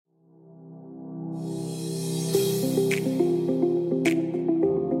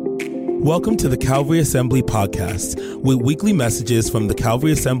Welcome to the Calvary Assembly Podcast, with weekly messages from the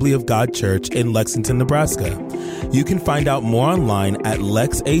Calvary Assembly of God Church in Lexington, Nebraska. You can find out more online at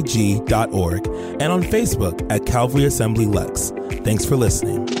lexag.org and on Facebook at Calvary Assembly Lex. Thanks for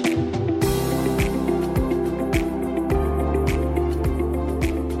listening.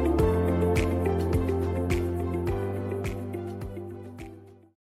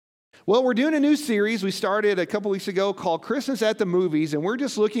 Well, we're doing a new series we started a couple weeks ago called Christmas at the Movies, and we're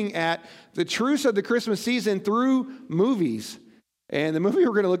just looking at the truths of the Christmas season through movies. And the movie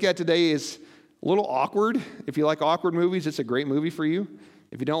we're going to look at today is a little awkward. If you like awkward movies, it's a great movie for you.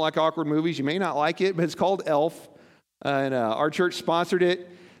 If you don't like awkward movies, you may not like it, but it's called Elf, and our church sponsored it.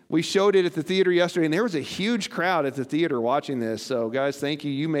 We showed it at the theater yesterday, and there was a huge crowd at the theater watching this. So, guys, thank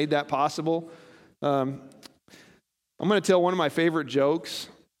you. You made that possible. I'm going to tell one of my favorite jokes.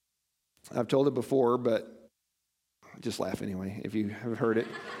 I've told it before, but just laugh anyway if you haven't heard it.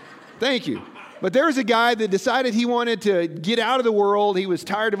 Thank you. But there was a guy that decided he wanted to get out of the world. He was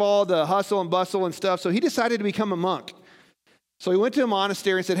tired of all the hustle and bustle and stuff, so he decided to become a monk. So he went to a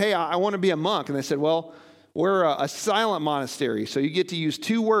monastery and said, hey, I want to be a monk. And they said, well, we're a silent monastery, so you get to use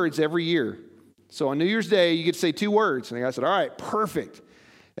 2 words every year. So on New Year's Day, you get to say 2 words. And the guy said, all right, perfect.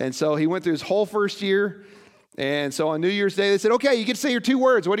 And so he went through his whole first year. And so on New Year's Day, they said, okay, you get to say your 2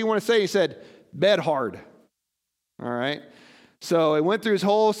 words. What do you want to say? He said, bed hard. All right. So he went through his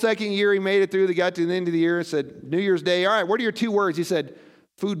whole second year. He made it through. They got to the end of the year and said, New Year's Day, all right, what are your 2 words? He said,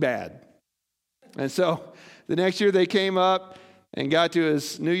 food bad. And so the next year they came up and got to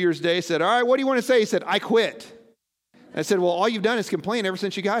his New Year's Day, said, all right, what do you want to say? He said, I quit. I said, well, all you've done is complain ever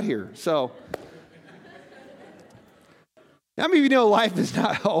since you got here. So how many of you know life is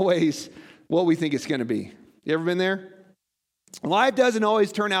not always what we think it's going to be? You ever been there? Life doesn't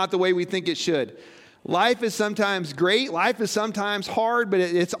always turn out the way we think it should. Life is sometimes great. Life is sometimes hard, but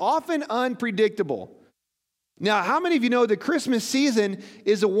it's often unpredictable. Now, how many of you know the Christmas season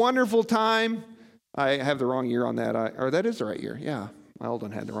is a wonderful time? I have the wrong year on that. Or that is the right year. Yeah, my old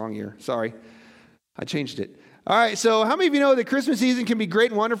one had the wrong year. Sorry. I changed it. All right, so how many of you know the Christmas season can be great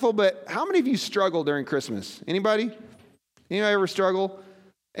and wonderful, but how many of you struggle during Christmas? Anybody? Anybody ever struggle?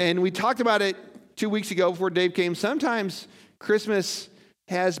 And we talked about it 2 weeks ago before Dave came. Sometimes Christmas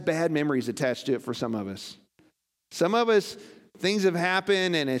has bad memories attached to it for some of us. Some of us, things have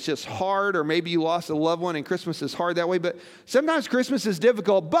happened and it's just hard, or maybe you lost a loved one and Christmas is hard that way. But sometimes Christmas is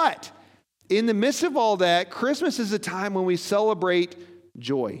difficult. But in the midst of all that, Christmas is a time when we celebrate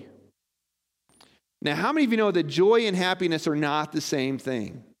joy. Now, how many of you know that joy and happiness are not the same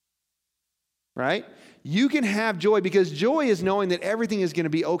thing? Right? You can have joy because joy is knowing that everything is going to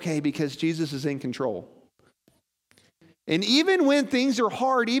be okay because Jesus is in control. And even when things are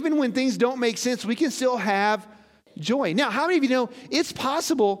hard, even when things don't make sense, we can still have joy. Now, how many of you know it's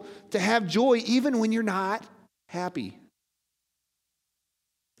possible to have joy even when you're not happy?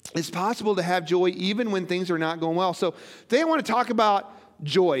 It's possible to have joy even when things are not going well. So today I want to talk about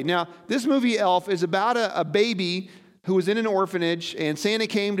joy. Now, this movie Elf is about a baby who was in an orphanage, and Santa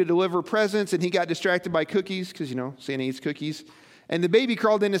came to deliver presents, and he got distracted by cookies, because, you know, Santa eats cookies. And the baby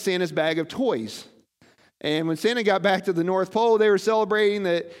crawled into Santa's bag of toys. And when Santa got back to the North Pole, they were celebrating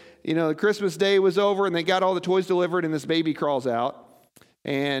that, you know, the Christmas day was over, and they got all the toys delivered, and this baby crawls out.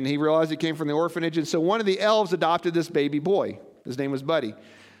 And he realized it came from the orphanage, and so one of the elves adopted this baby boy. His name was Buddy.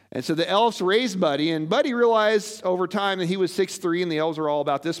 And so the elves raised Buddy, and Buddy realized over time that he was 6'3", and the elves were all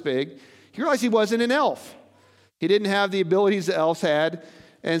about this big. He realized he wasn't an elf. He didn't have the abilities the elves had.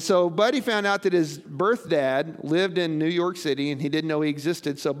 And so Buddy found out that his birth dad lived in New York City, and he didn't know he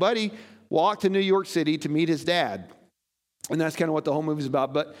existed. So Buddy walked to New York City to meet his dad. And that's kind of what the whole movie is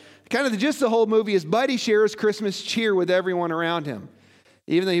about. But kind of the gist of the whole movie is Buddy shares Christmas cheer with everyone around him.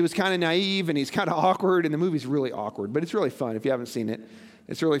 Even though he was kind of naive and he's kind of awkward, and the movie's really awkward, but it's really fun if you haven't seen it.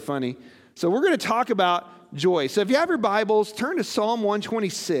 It's really funny. So we're going to talk about joy. So if you have your Bibles, turn to Psalm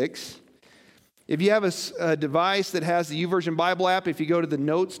 126. If you have a device that has the YouVersion Bible app, if you go to the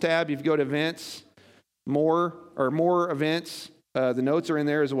Notes tab, if you go to Events, More Events, the notes are in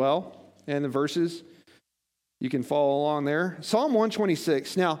there as well, and the verses. You can follow along there. Psalm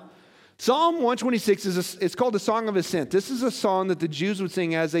 126. Now, Psalm 126 it's called the Song of Ascent. This is a song that the Jews would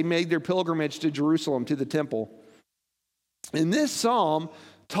sing as they made their pilgrimage to Jerusalem, to the temple. And this psalm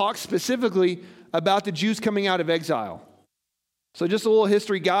talks specifically about the Jews coming out of exile. So just a little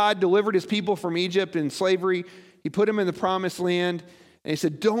history. God delivered his people from Egypt in slavery. He put them in the promised land. And he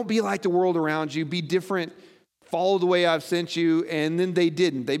said, don't be like the world around you. Be different. Follow the way I've sent you. And then they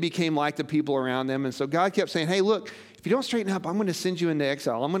didn't. They became like the people around them. And so God kept saying, hey, look, if you don't straighten up, I'm going to send you into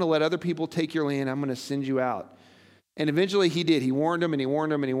exile. I'm going to let other people take your land. I'm going to send you out. And eventually he did. He warned them and he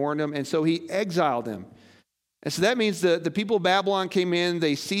warned them and he warned them. And so he exiled them. And so that means the people of Babylon came in,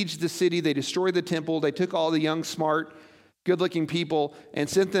 they sieged the city, they destroyed the temple, they took all the young, smart, good-looking people and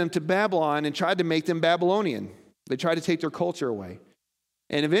sent them to Babylon and tried to make them Babylonian. They tried to take their culture away.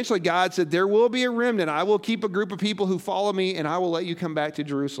 And eventually God said, there will be a remnant. I will keep a group of people who follow me and I will let you come back to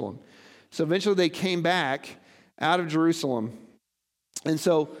Jerusalem. So eventually they came back out of Jerusalem. And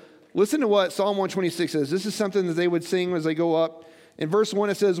so listen to what Psalm 126 says. This is something that they would sing as they go up. In verse 1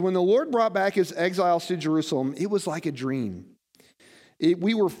 it says, when the Lord brought back his exiles to Jerusalem, it was like a dream.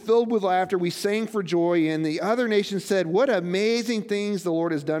 We were filled with laughter. We sang for joy. And the other nations said, what amazing things the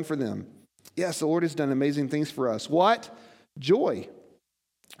Lord has done for them. Yes, the Lord has done amazing things for us. What? Joy.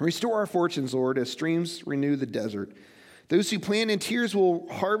 Restore our fortunes, Lord, as streams renew the desert. Those who plant in tears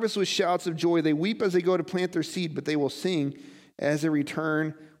will harvest with shouts of joy. They weep as they go to plant their seed, but they will sing as they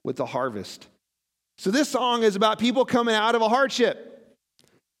return with the harvest. So this song is about people coming out of a hardship.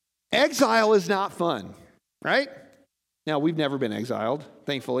 Exile is not fun, right? Now, we've never been exiled,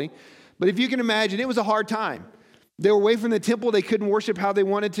 thankfully. But if you can imagine, it was a hard time. They were away from the temple. They couldn't worship how they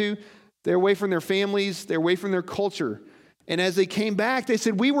wanted to. They were away from their families. They were away from their culture. And as they came back, they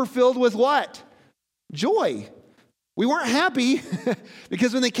said, we were filled with what? Joy. We weren't happy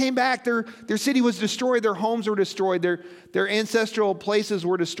because when they came back, their city was destroyed. Their homes were destroyed. Their ancestral places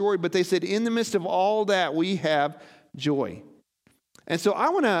were destroyed. But they said, in the midst of all that, we have joy. And so I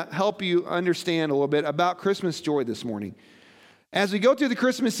want to help you understand a little bit about Christmas joy this morning. As we go through the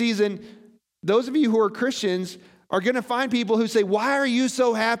Christmas season, those of you who are Christians are going to find people who say, why are you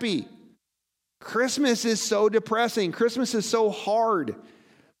so happy? Christmas is so depressing. Christmas is so hard.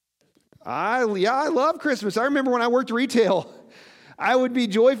 I love Christmas. I remember when I worked retail, I would be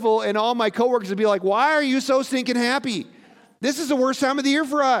joyful and all my coworkers would be like, why are you so stinking happy? This is the worst time of the year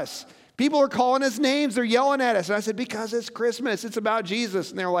for us. People are calling us names. They're yelling at us. And I said, because it's Christmas. It's about Jesus.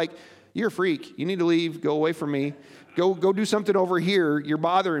 And they're like, you're a freak. You need to leave. Go away from me. Go do something over here. You're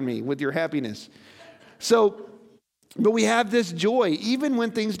bothering me with your happiness. So, but we have this joy even when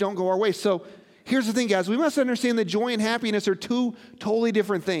things don't go our way. So here's the thing, guys. We must understand that joy and happiness are two totally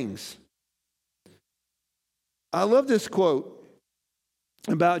different things. I love this quote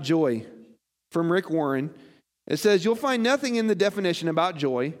about joy from Rick Warren. It says, you'll find nothing in the definition about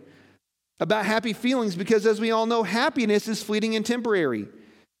joy, about happy feelings, because as we all know, happiness is fleeting and temporary.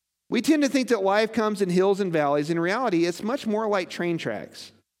 We tend to think that life comes in hills and valleys. In reality, it's much more like train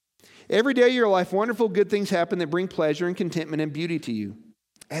tracks. Every day of your life, wonderful good things happen that bring pleasure and contentment and beauty to you.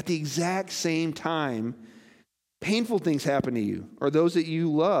 At the exact same time, painful things happen to you, or those that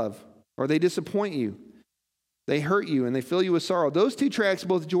you love, or they disappoint you. They hurt you and they fill you with sorrow. Those two tracks,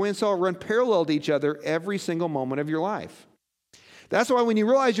 both joy and sorrow, run parallel to each other every single moment of your life. That's why when you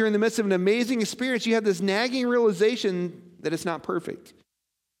realize you're in the midst of an amazing experience, you have this nagging realization that it's not perfect.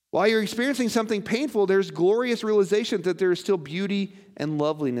 While you're experiencing something painful, there's glorious realization that there is still beauty and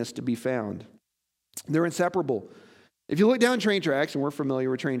loveliness to be found. They're inseparable. If you look down train tracks, and we're familiar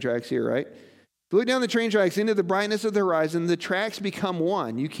with train tracks here, right? If you look down the train tracks into the brightness of the horizon, the tracks become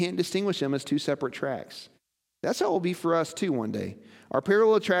one. You can't distinguish them as two separate tracks. That's how it will be for us too one day. Our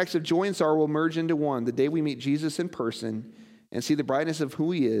parallel tracks of joy and sorrow will merge into one. The day we meet Jesus in person and see the brightness of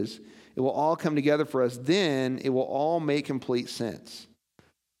who he is, it will all come together for us. Then it will all make complete sense.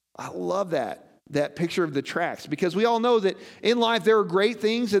 I love that picture of the tracks, because we all know that in life there are great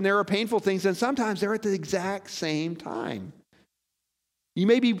things and there are painful things, and sometimes they're at the exact same time. You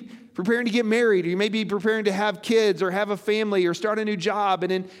may be preparing to get married, or you may be preparing to have kids or have a family or start a new job,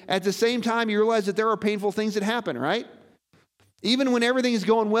 and then at the same time you realize that there are painful things that happen, right? Even when everything is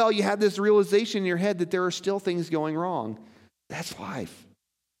going well, you have this realization in your head that there are still things going wrong. That's life.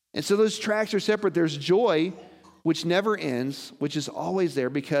 And so those tracks are separate. There's joy, which never ends, which is always there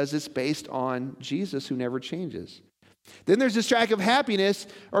because it's based on Jesus, who never changes. Then there's this track of happiness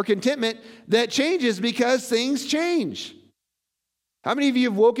or contentment that changes because things change. How many of you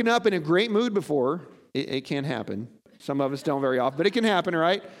have woken up in a great mood before? It can happen. Some of us don't very often, but it can happen,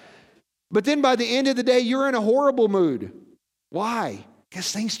 right? But then by the end of the day, you're in a horrible mood. Why?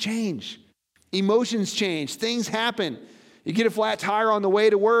 Because things change. Emotions change. Things happen. You get a flat tire on the way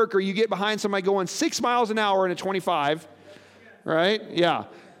to work, or you get behind somebody going 6 miles an hour in a 25, right? Yeah.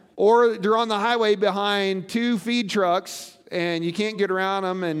 Or you're on the highway behind 2 feed trucks, and you can't get around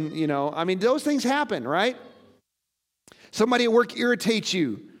them, and, those things happen, right? Somebody at work irritates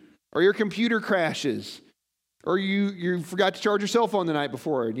you, or your computer crashes, or you forgot to charge your cell phone the night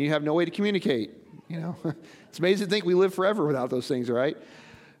before, and you have no way to communicate. It's amazing to think we live forever without those things, right?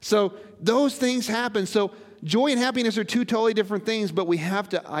 So those things happen. So joy and happiness are two totally different things, but we have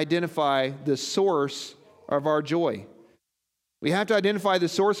to identify the source of our joy. We have to identify the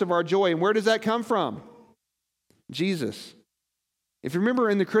source of our joy. And where does that come from? Jesus. If you remember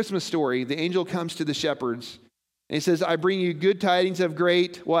in the Christmas story, the angel comes to the shepherds and he says, I bring you good tidings of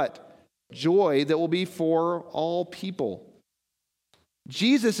great, what? Joy that will be for all people.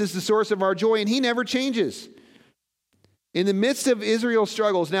 Jesus is the source of our joy, and he never changes. In the midst of Israel's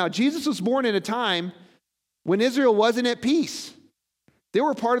struggles, now, Jesus was born in a time when Israel wasn't at peace. They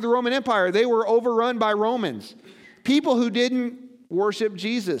were part of the Roman Empire. They were overrun by Romans. People who didn't worship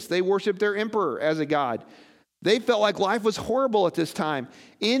Jesus, they worshiped their emperor as a god. They felt like life was horrible at this time.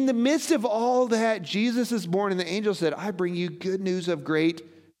 In the midst of all that, Jesus is born, and the angel said, I bring you good news of great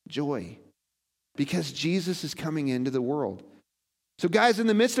joy, because Jesus is coming into the world. So guys, in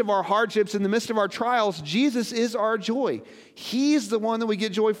the midst of our hardships, in the midst of our trials, Jesus is our joy. He's the one that we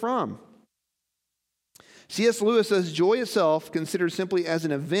get joy from. C.S. Lewis says, joy itself, considered simply as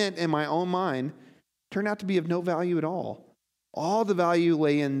an event in my own mind, turned out to be of no value at all. All the value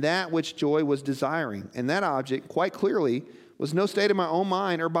lay in that which joy was desiring, and that object, quite clearly, was no state of my own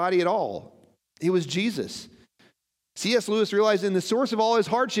mind or body at all. It was Jesus. C.S. Lewis realized in the source of all his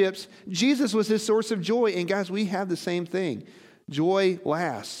hardships, Jesus was his source of joy. And guys, we have the same thing. Joy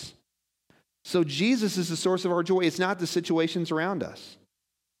lasts. So Jesus is the source of our joy. It's not the situations around us.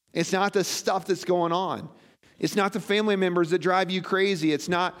 It's not the stuff that's going on. It's not the family members that drive you crazy. It's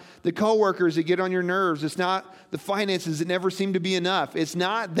not the coworkers that get on your nerves. It's not the finances that never seem to be enough. It's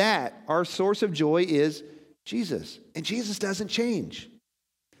not that. Our source of joy is Jesus. And Jesus doesn't change.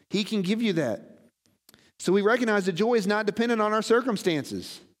 He can give you that. So we recognize that joy is not dependent on our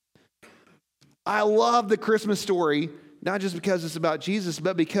circumstances. I love the Christmas story, not just because it's about Jesus,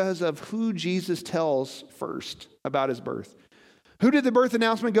 but because of who Jesus tells first about his birth. Who did the birth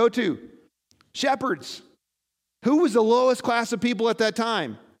announcement go to? Shepherds. Who was the lowest class of people at that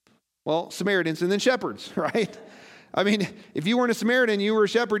time? Well, Samaritans and then shepherds, right? I mean, if you weren't a Samaritan, you were a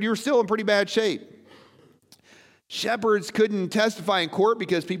shepherd, you were still in pretty bad shape. Shepherds couldn't testify in court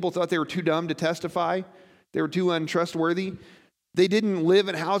because people thought they were too dumb to testify. They were too untrustworthy. They didn't live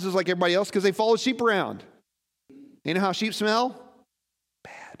in houses like everybody else because they followed sheep around. You know how sheep smell?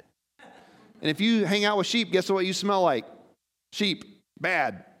 Bad. And if you hang out with sheep, guess what you smell like? Sheep.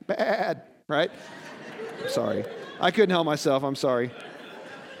 Bad. Bad. Right? I'm sorry. I couldn't help myself. I'm sorry.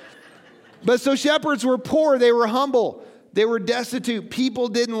 But so shepherds were poor. They were humble. They were destitute. People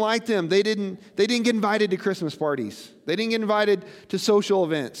didn't like them. They didn't get invited to Christmas parties. They didn't get invited to social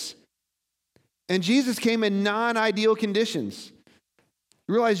events. And Jesus came in non-ideal conditions.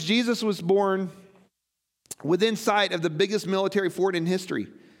 You realize Jesus was born within sight of the biggest military fort in history.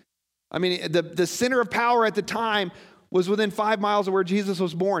 I mean, the center of power at the time was within 5 miles of where Jesus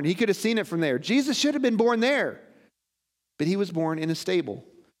was born. He could have seen it from there. Jesus should have been born there. But he was born in a stable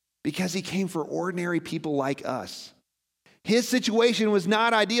because he came for ordinary people like us. His situation was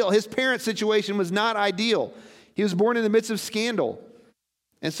not ideal. His parents' situation was not ideal. He was born in the midst of scandal.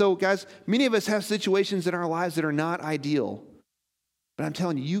 And so, guys, many of us have situations in our lives that are not ideal. But I'm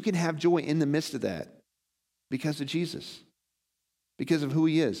telling you, you can have joy in the midst of that because of Jesus, because of who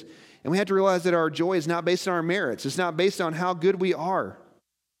he is. And we have to realize that our joy is not based on our merits. It's not based on how good we are.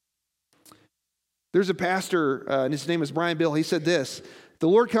 There's a pastor, and his name is Brian Bill. He said this: the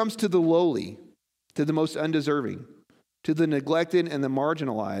Lord comes to the lowly, to the most undeserving, to the neglected and the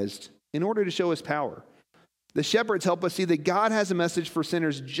marginalized in order to show his power. The shepherds help us see that God has a message for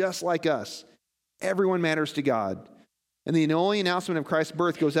sinners just like us. Everyone matters to God. And the only announcement of Christ's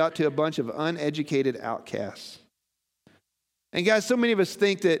birth goes out to a bunch of uneducated outcasts. And guys, so many of us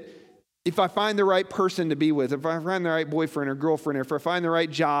think that if I find the right person to be with, if I find the right boyfriend or girlfriend, or if I find the right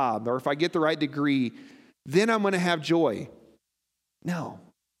job, or if I get the right degree, then I'm going to have joy. No.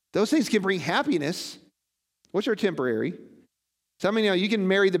 Those things can bring happiness, which are temporary. Some of you know you can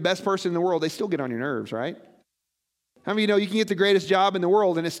marry the best person in the world, they still get on your nerves, right? How many of you know you can get the greatest job in the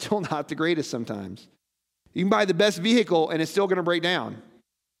world and it's still not the greatest sometimes? You can buy the best vehicle and it's still going to break down.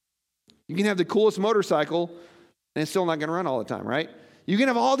 You can have the coolest motorcycle and it's still not going to run all the time, right? You can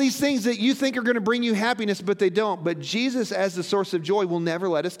have all these things that you think are going to bring you happiness, but they don't. But Jesus, as the source of joy, will never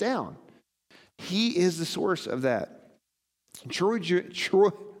let us down. He is the source of that. True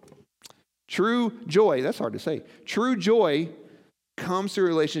joy, that's hard to say. True joy comes through a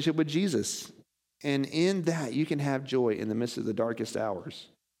relationship with Jesus. And in that, you can have joy in the midst of the darkest hours.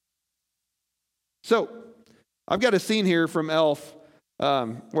 So, I've got a scene here from Elf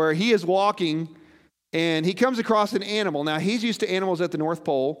where he is walking and he comes across an animal. Now, he's used to animals at the North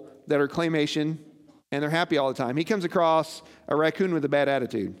Pole that are claymation and they're happy all the time. He comes across a raccoon with a bad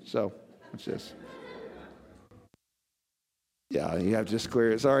attitude. So, what's this? Yeah, you have to just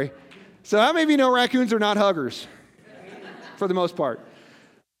clear it. Sorry. So how many of you know raccoons are not huggers for the most part?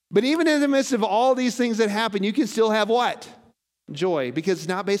 But even in the midst of all these things that happen, you can still have what? Joy, because it's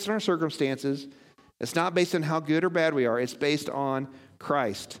not based on our circumstances. It's not based on how good or bad we are. It's based on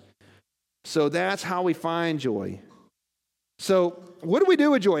Christ. So that's how we find joy. So what do we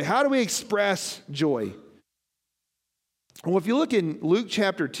do with joy? How do we express joy? Well, if you look in Luke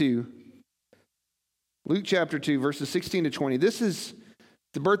chapter 2, verses 16 to 20, this is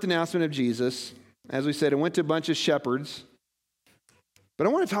the birth announcement of Jesus. As we said, it went to a bunch of shepherds. But I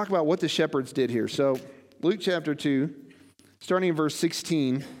want to talk about what the shepherds did here. So Luke chapter 2, starting in verse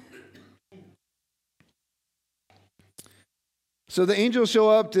 16. So the angels show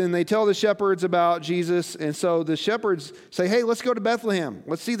up and they tell the shepherds about Jesus. And so the shepherds say, hey, let's go to Bethlehem.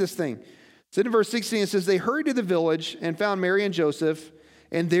 Let's see this thing. So in verse 16, it says, they hurried to the village and found Mary and Joseph,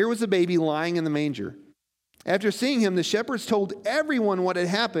 and there was a baby lying in the manger. After seeing him, the shepherds told everyone what had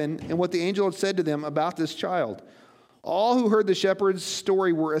happened and what the angel had said to them about this child. All who heard the shepherd's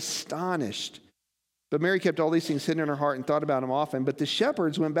story were astonished. But Mary kept all these things hidden in her heart and thought about them often. But the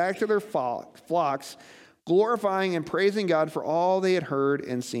shepherds went back to their flocks, glorifying and praising God for all they had heard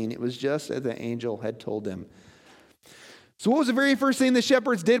and seen. It was just as the angel had told them. So what was the very first thing the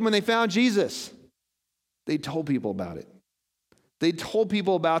shepherds did when they found Jesus? They told people about it. They told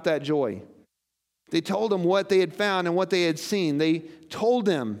people about that joy. They told them what they had found and what they had seen. They told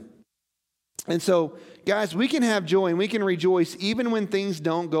them. And so, guys, we can have joy and we can rejoice even when things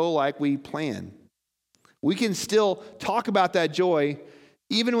don't go like we plan. We can still talk about that joy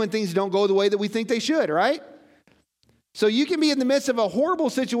even when things don't go the way that we think they should, right? So you can be in the midst of a horrible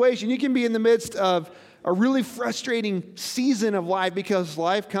situation. You can be in the midst of a really frustrating season of life because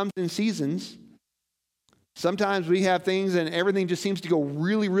life comes in seasons. Sometimes we have things and everything just seems to go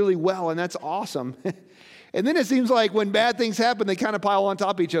really, really well, and that's awesome. And then it seems like when bad things happen, they kind of pile on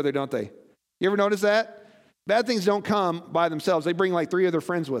top of each other, don't they? You ever notice that? Bad things don't come by themselves. They bring like 3 other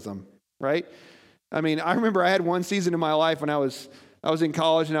friends with them, right? I mean, I remember I had one season in my life when I was in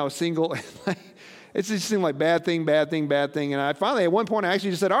college and I was single. It just seemed like bad thing. And I finally, at one point, I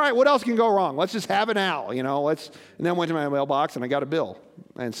actually just said, all right, what else can go wrong? Let's just have it now, and then I went to my mailbox and I got a bill.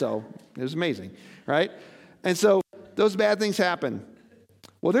 And so it was amazing, right? And so those bad things happen.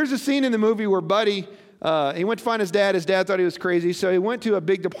 Well, there's a scene in the movie where Buddy, he went to find his dad. His dad thought he was crazy. So he went to a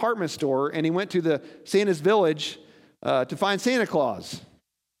big department store and he went to the Santa's Village to find Santa Claus.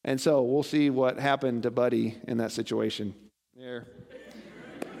 And so we'll see what happened to Buddy in that situation. There.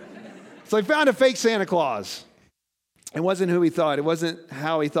 So he found a fake Santa Claus. It wasn't who he thought. It wasn't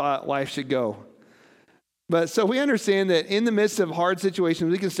how he thought life should go. But so we understand that in the midst of hard situations,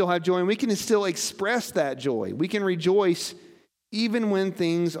 we can still have joy and we can still express that joy. We can rejoice even when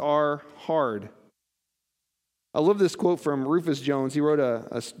things are hard. I love this quote from Rufus Jones. He wrote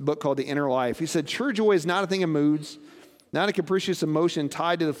a book called The Inner Life. He said, true joy is not a thing of moods, not a capricious emotion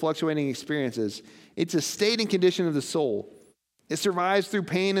tied to the fluctuating experiences. It's a state and condition of the soul. It survives through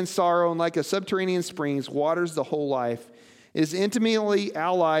pain and sorrow, and like a subterranean springs, waters the whole life. It is intimately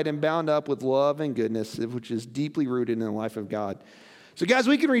allied and bound up with love and goodness, which is deeply rooted in the life of God. So guys,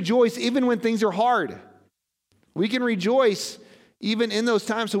 we can rejoice even when things are hard. We can rejoice even in those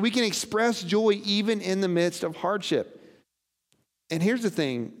times, so we can express joy even in the midst of hardship. And here's the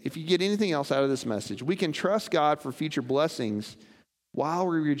thing, if you get anything else out of this message, we can trust God for future blessings while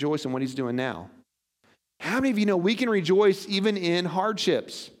we rejoice in what he's doing now. How many of you know we can rejoice even in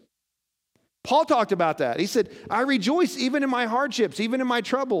hardships? Paul talked about that. He said, I rejoice even in my hardships, even in my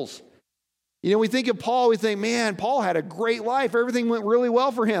troubles. We think of Paul, we think, man, Paul had a great life. Everything went really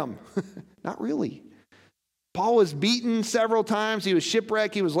well for him. Not really. Paul was beaten several times. He was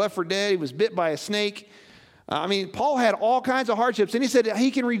shipwrecked. He was left for dead. He was bit by a snake. Paul had all kinds of hardships, and he said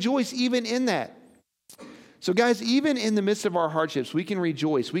he can rejoice even in that. So guys, even in the midst of our hardships, we can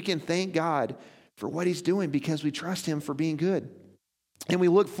rejoice. We can thank God for what he's doing because we trust him for being good. And we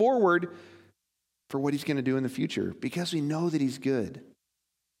look forward for what he's going to do in the future because we know that he's good.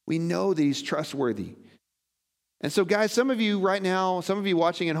 We know that he's trustworthy. And so guys, some of you right now, some of you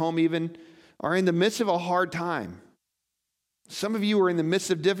watching at home even, are in the midst of a hard time. Some of you are in the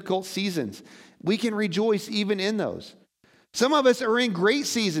midst of difficult seasons. We can rejoice even in those. Some of us are in great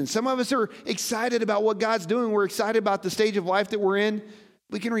seasons. Some of us are excited about what God's doing. We're excited about the stage of life that we're in.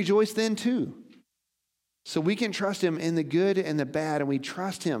 We can rejoice then too. So we can trust him in the good and the bad, and we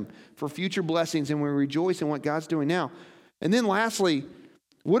trust him for future blessings, and we rejoice in what God's doing now. And then lastly,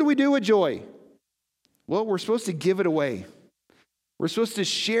 what do we do with joy? Well, we're supposed to give it away. We're supposed to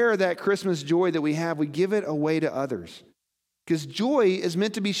share that Christmas joy that we have. We give it away to others because joy is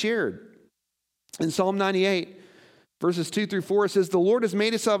meant to be shared. In Psalm 98, Verses 2-4, it says, the Lord has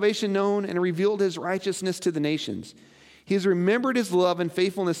made his salvation known and revealed his righteousness to the nations. He has remembered his love and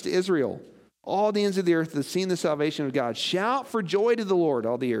faithfulness to Israel. All the ends of the earth have seen the salvation of God. Shout for joy to the Lord,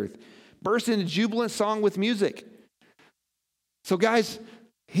 all the earth. Burst into jubilant song with music. So guys,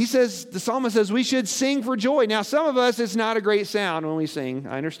 the psalmist says we should sing for joy. Now, some of us, it's not a great sound when we sing.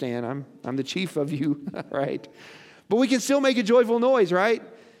 I understand. I'm the chief of you, right? But we can still make a joyful noise, right?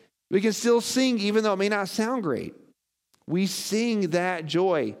 We can still sing even though it may not sound great. We sing that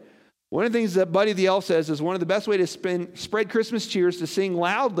joy. One of the things that Buddy the Elf says is one of the best ways to spread Christmas cheers to sing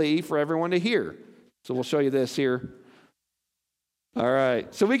loudly for everyone to hear. So we'll show you this here. All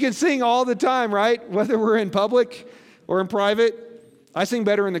right. So we can sing all the time, right? Whether we're in public or in private. I sing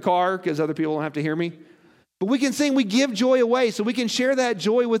better in the car because other people don't have to hear me. But we can sing, we give joy away so we can share that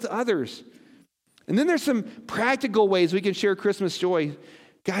joy with others. And then there's some practical ways we can share Christmas joy.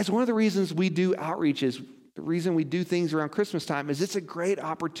 Guys, one of the reasons we do outreach is the reason we do things around Christmas time is it's a great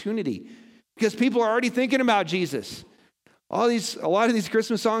opportunity because people are already thinking about Jesus. A lot of these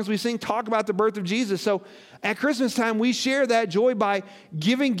Christmas songs we sing talk about the birth of Jesus. So at Christmas time, we share that joy by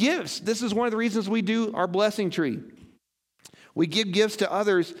giving gifts. This is one of the reasons we do our blessing tree. We give gifts to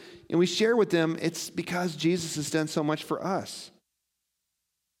others and we share with them. It's because Jesus has done so much for us.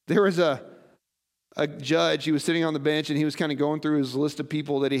 There was a judge, he was sitting on the bench and he was kind of going through his list of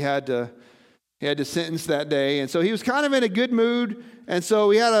people that he had to sentence that day. And so he was kind of in a good mood. And so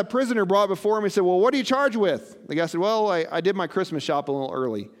he had a prisoner brought before him. He said, well, what are you charged with? The guy said, well, I did my Christmas shop a little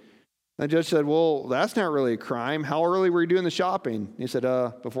early. And the judge said, well, that's not really a crime. How early were you doing the shopping? He said,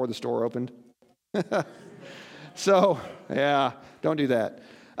 before the store opened. So, yeah, don't do that.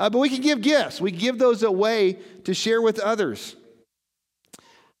 But we can give gifts. We give those away to share with others.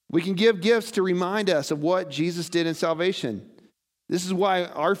 We can give gifts to remind us of what Jesus did in salvation. This is why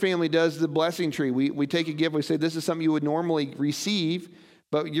our family does the blessing tree. We take a gift, we say this is something you would normally receive,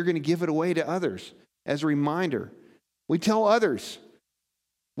 but you're going to give it away to others as a reminder. We tell others.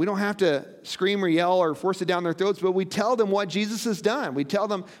 We don't have to scream or yell or force it down their throats, but we tell them what Jesus has done. We tell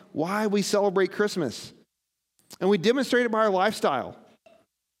them why we celebrate Christmas. And we demonstrate it by our lifestyle.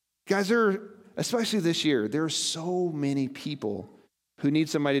 Guys, especially this year, there are so many people who need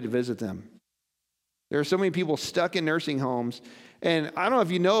somebody to visit them. There are so many people stuck in nursing homes. And I don't know if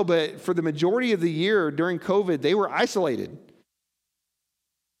you know, but for the majority of the year during COVID, they were isolated.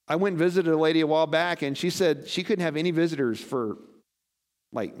 I went and visited a lady a while back, and she said she couldn't have any visitors for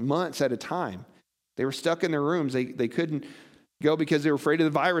like months at a time. They were stuck in their rooms. They couldn't go because they were afraid of the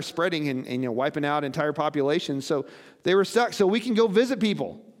virus spreading and wiping out entire populations. So they were stuck. So we can go visit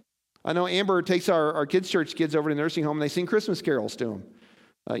people. I know Amber takes our kids' church kids over to the nursing home, and they sing Christmas carols to them.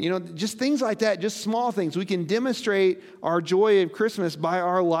 Just things like that, just small things. We can demonstrate our joy of Christmas by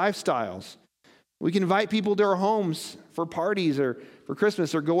our lifestyles. We can invite people to our homes for parties or for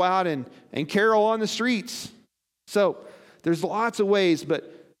Christmas or go out and carol on the streets. So there's lots of ways, but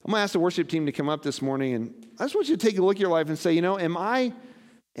I'm going to ask the worship team to come up this morning, and I just want you to take a look at your life and say, am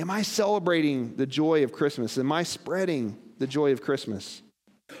I celebrating the joy of Christmas? Am I spreading the joy of Christmas?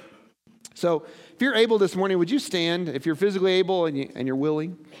 So if you're able this morning, would you stand? If you're physically able and you're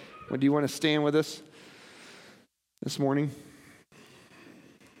willing, do you want to stand with us this morning?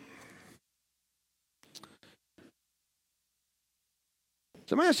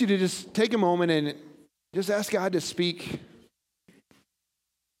 So I'm going to ask you to just take a moment and just ask God to speak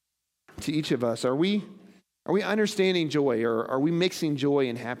to each of us. Are we understanding joy, or are we mixing joy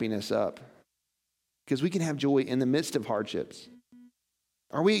and happiness up? Because we can have joy in the midst of hardships.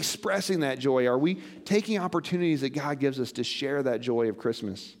 Are we expressing that joy? Are we taking opportunities that God gives us to share that joy of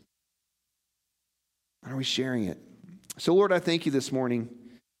Christmas? Are we sharing it? So, Lord, I thank you this morning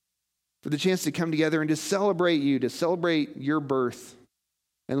for the chance to come together and to celebrate you, to celebrate your birth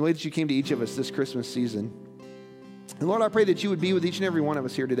and the way that you came to each of us this Christmas season. And Lord, I pray that you would be with each and every one of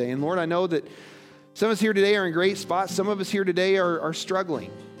us here today. And Lord, I know that some of us here today are in great spots. Some of us here today are struggling.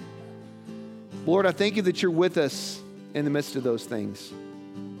 Lord, I thank you that you're with us in the midst of those things.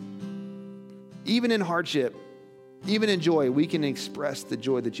 Even in hardship, even in joy, we can express the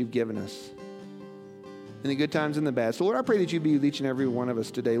joy that you've given us in the good times and the bad. So Lord, I pray that you be with each and every one of us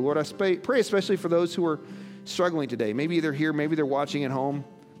today. Lord, I pray especially for those who are struggling today. Maybe they're here, maybe they're watching at home.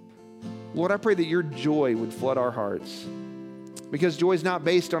 Lord, I pray that your joy would flood our hearts, because joy is not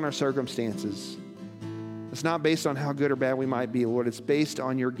based on our circumstances. It's not based on how good or bad we might be, Lord. It's based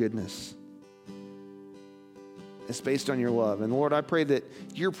on your goodness. It's based on your love. And Lord, I pray that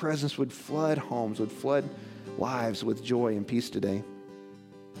your presence would flood homes, would flood lives with joy and peace today.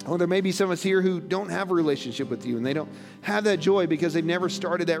 Or there may be some of us here who don't have a relationship with you, and they don't have that joy because they've never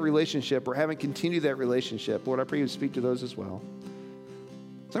started that relationship or haven't continued that relationship. Lord, I pray you would speak to those as well.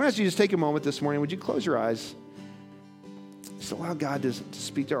 So I'm going to ask you to just take a moment this morning. Would you close your eyes? Just allow God to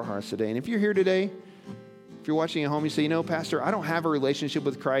speak to our hearts today. And if you're here today, if you're watching at home, you say, Pastor, I don't have a relationship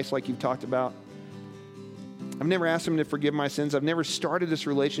with Christ like you've talked about. I've never asked him to forgive my sins. I've never started this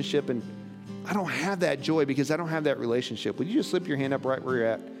relationship, and I don't have that joy because I don't have that relationship. Would you just slip your hand up right where you're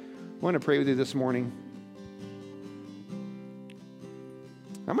at? I want to pray with you this morning.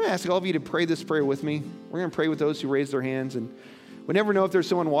 I'm going to ask all of you to pray this prayer with me. We're going to pray with those who raise their hands. And we never know if there's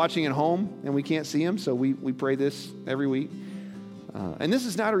someone watching at home and we can't see them, so we pray this every week. And this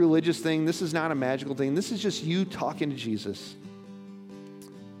is not a religious thing. This is not a magical thing. This is just you talking to Jesus.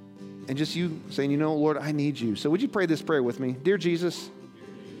 And just you saying, Lord, I need you. So would you pray this prayer with me? Dear Jesus,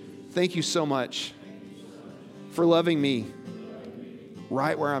 thank you so much for loving me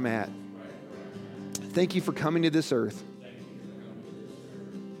right where I'm at. Thank you for coming to this earth,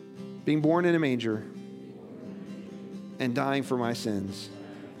 being born in a manger, and dying for my sins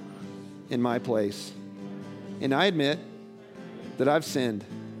in my place. And I admit that I've sinned.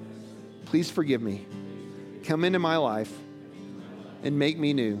 Please forgive me. Come into my life and make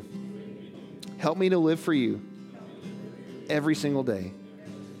me new. Help me to live for you every single day.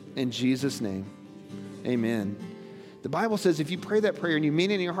 In Jesus' name, amen. The Bible says if you pray that prayer and you mean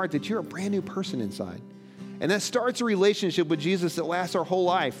it in your heart that you're a brand new person inside. And that starts a relationship with Jesus that lasts our whole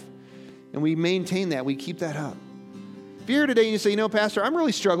life. And we maintain that. We keep that up. If you're here today and you say, Pastor, I'm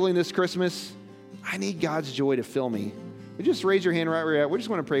really struggling this Christmas. I need God's joy to fill me. Would you just raise your hand right where you're at? We just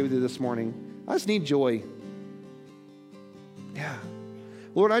want to pray with you this morning. I just need joy. Yeah.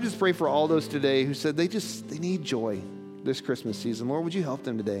 Lord, I just pray for all those today who said they need joy this Christmas season. Lord, would you help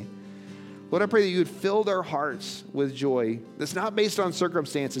them today? Lord, I pray that you would fill their hearts with joy that's not based on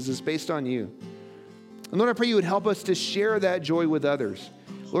circumstances, it's based on you. And Lord, I pray you would help us to share that joy with others.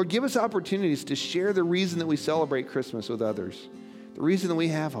 Lord, give us opportunities to share the reason that we celebrate Christmas with others, the reason that we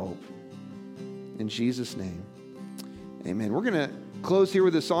have hope. In Jesus' name, amen. We're going to close here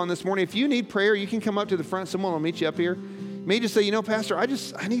with a song this morning. If you need prayer, you can come up to the front. Someone will meet you up here. You may just say, Pastor,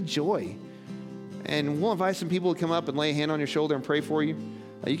 I need joy. And we'll invite some people to come up and lay a hand on your shoulder and pray for you.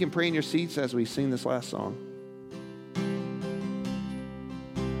 You can pray in your seats as we sing this last song.